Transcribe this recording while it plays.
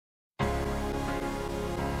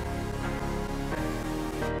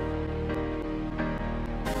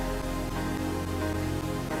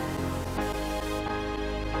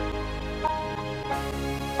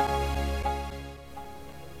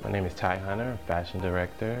My name is Ty Hunter, fashion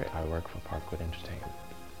director. I work for Parkwood Entertainment.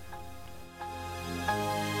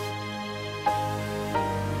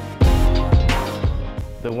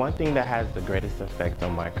 The one thing that has the greatest effect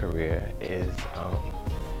on my career is,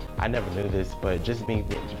 I never knew this, but just being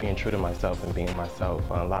true to myself and being myself.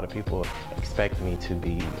 A lot of people expect me to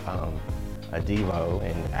be a Devo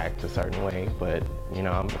and act a certain way, but you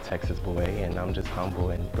know, I'm a Texas boy and I'm just humble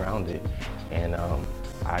and grounded. And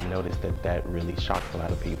I noticed that that really shocks a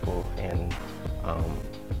lot of people. And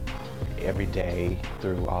every day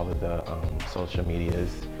through all of the social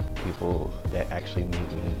medias, people that actually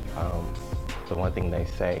meet me, the one thing they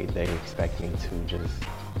say, they expect me to just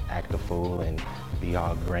act a fool and be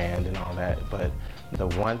all grand and all that. But the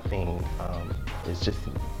one thing is just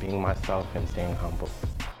being myself and staying humble.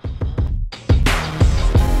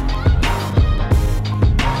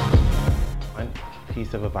 One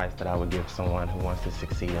piece of advice that I would give someone who wants to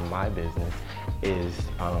succeed in my business is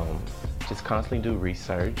just constantly do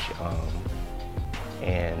research.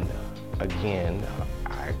 And again,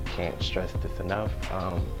 I can't stress this enough,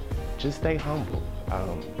 just stay humble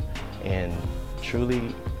and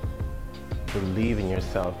truly believe in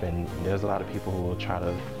yourself. And there's a lot of people who will try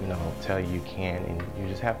to, you know, tell you can, and you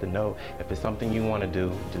just have to know if it's something you want to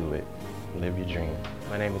do, do it. Live your dream.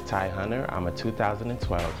 My name is Ty Hunter. I'm a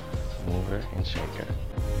 2012 mover and shaker.